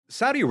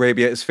Saudi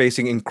Arabia is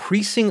facing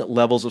increasing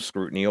levels of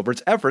scrutiny over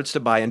its efforts to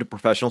buy into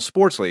professional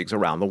sports leagues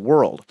around the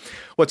world.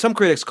 What some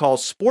critics call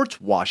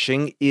sports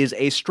washing is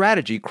a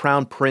strategy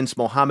Crown Prince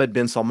Mohammed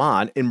bin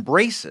Salman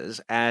embraces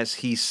as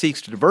he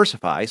seeks to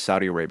diversify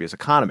Saudi Arabia's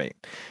economy.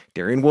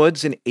 Darian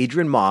Woods and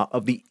Adrian Ma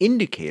of The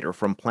Indicator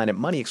from Planet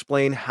Money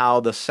explain how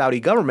the Saudi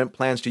government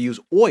plans to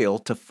use oil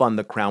to fund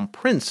the Crown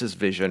Prince's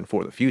vision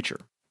for the future.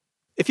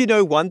 If you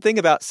know one thing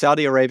about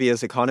Saudi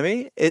Arabia's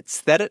economy,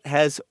 it's that it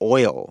has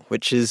oil,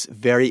 which is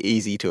very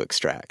easy to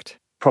extract.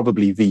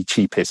 Probably the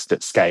cheapest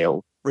at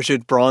scale.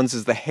 Richard Bronze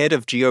is the head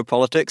of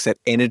geopolitics at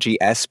Energy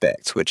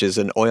Aspects, which is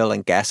an oil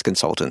and gas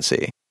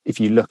consultancy. If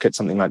you look at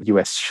something like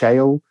US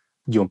shale,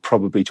 you're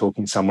probably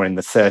talking somewhere in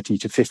the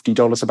 $30 to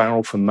 $50 a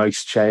barrel for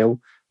most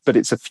shale, but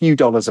it's a few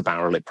dollars a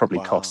barrel it probably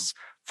costs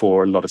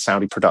for a lot of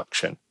Saudi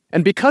production.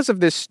 And because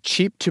of this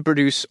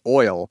cheap-to-produce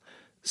oil,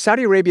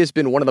 Saudi Arabia has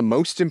been one of the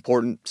most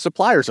important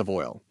suppliers of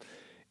oil.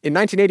 In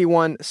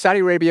 1981, Saudi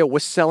Arabia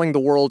was selling the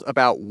world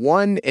about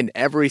 1 in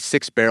every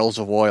 6 barrels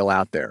of oil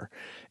out there.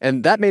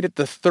 And that made it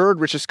the third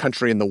richest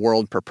country in the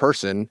world per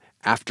person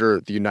after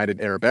the United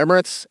Arab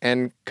Emirates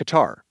and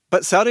Qatar.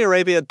 But Saudi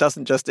Arabia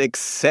doesn't just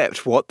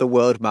accept what the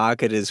world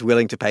market is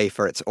willing to pay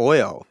for its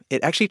oil.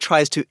 It actually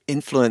tries to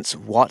influence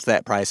what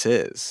that price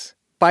is.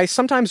 By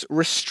sometimes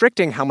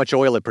restricting how much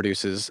oil it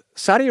produces,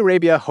 Saudi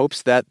Arabia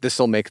hopes that this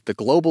will make the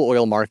global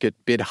oil market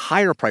bid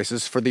higher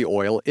prices for the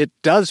oil it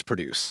does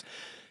produce.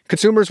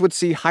 Consumers would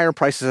see higher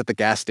prices at the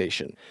gas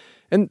station.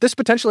 And this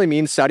potentially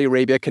means Saudi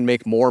Arabia can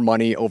make more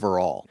money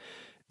overall.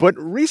 But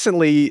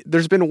recently,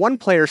 there's been one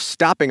player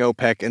stopping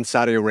OPEC and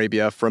Saudi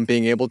Arabia from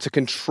being able to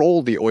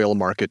control the oil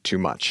market too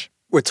much.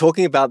 We're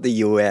talking about the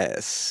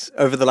US.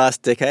 Over the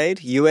last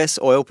decade, US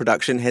oil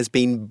production has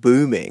been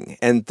booming,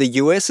 and the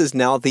US is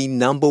now the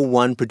number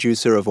one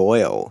producer of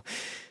oil.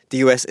 The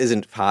US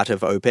isn't part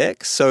of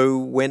OPEC, so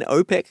when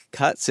OPEC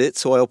cuts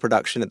its oil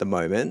production at the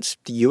moment,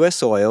 the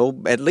US oil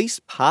at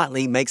least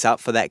partly makes up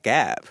for that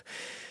gap.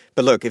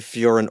 But look, if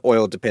you're an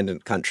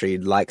oil-dependent country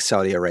like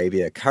Saudi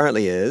Arabia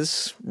currently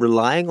is,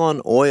 relying on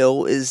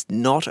oil is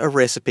not a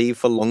recipe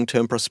for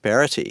long-term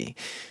prosperity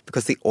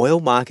because the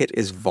oil market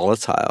is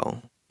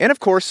volatile. And of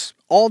course,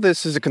 all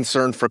this is a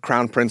concern for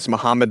Crown Prince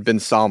Mohammed bin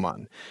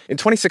Salman. In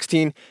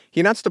 2016, he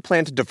announced a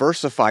plan to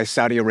diversify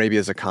Saudi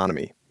Arabia's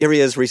economy.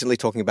 Iria's recently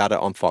talking about it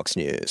on Fox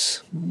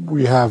News.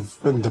 We have,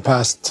 in the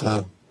past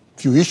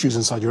few issues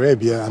in Saudi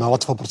Arabia and a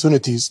lot of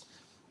opportunities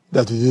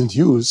that we didn't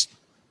use.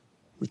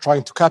 We're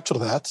trying to capture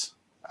that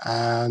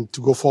and to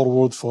go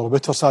forward for a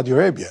better Saudi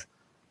Arabia.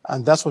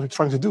 And that's what we're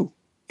trying to do.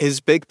 His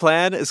big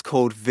plan is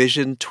called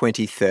Vision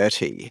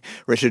 2030.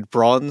 Richard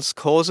Bronze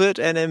calls it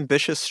an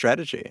ambitious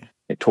strategy.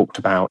 It talked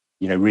about,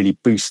 really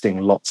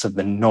boosting lots of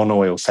the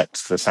non-oil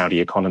sectors of the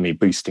Saudi economy,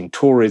 boosting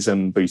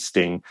tourism,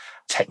 boosting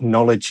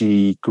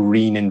technology,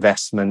 green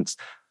investments,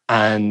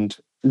 and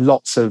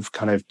lots of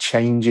kind of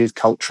changes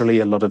culturally,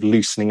 a lot of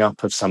loosening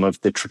up of some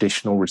of the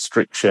traditional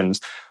restrictions.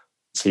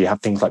 So you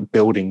have things like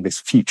building this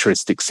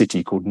futuristic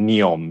city called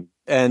NEOM.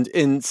 And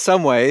in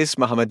some ways,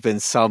 Mohammed bin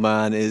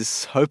Salman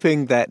is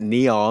hoping that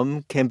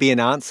NEOM can be an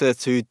answer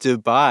to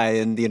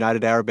Dubai and the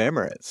United Arab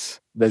Emirates.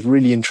 There's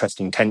really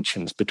interesting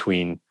tensions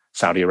between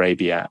Saudi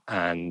Arabia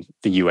and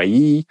the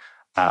UAE.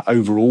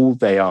 Overall,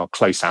 they are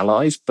close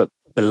allies, but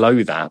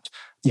below that,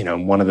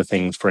 one of the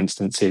things, for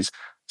instance, is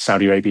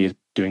Saudi Arabia is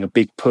doing a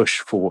big push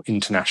for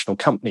international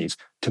companies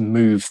to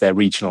move their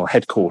regional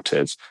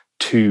headquarters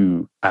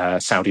to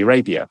Saudi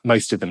Arabia.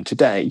 Most of them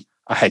today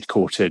are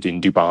headquartered in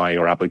Dubai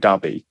or Abu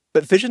Dhabi.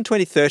 But Vision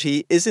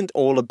 2030 isn't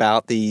all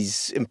about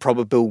these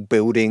improbable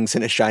buildings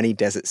in a shiny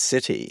desert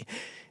city.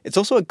 It's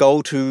also a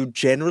goal to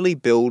generally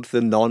build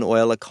the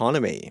non-oil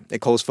economy. It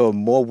calls for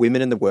more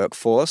women in the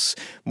workforce,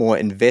 more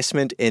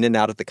investment in and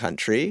out of the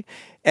country,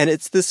 and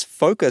it's this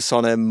focus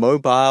on a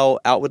mobile,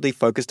 outwardly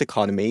focused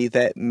economy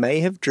that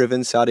may have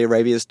driven Saudi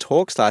Arabia's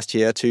talks last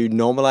year to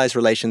normalize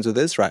relations with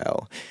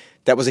Israel.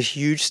 That was a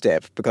huge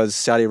step because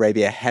Saudi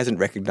Arabia hasn't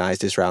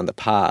recognized Israel in the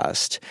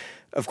past.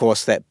 Of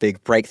course, that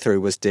big breakthrough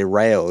was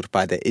derailed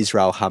by the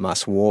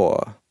Israel-Hamas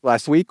war.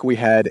 Last week, we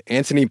had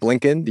Antony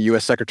Blinken, the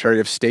U.S. Secretary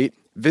of State,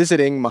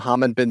 visiting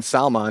Mohammed bin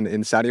Salman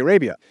in Saudi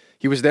Arabia.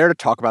 He was there to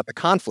talk about the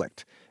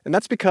conflict. And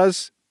that's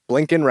because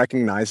Blinken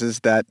recognizes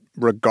that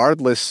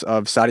regardless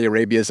of Saudi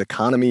Arabia's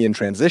economy in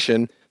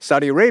transition,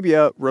 Saudi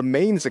Arabia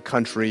remains a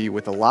country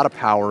with a lot of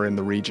power in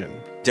the region.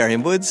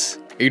 Darian Woods,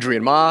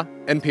 Adrian Ma,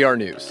 NPR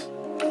News.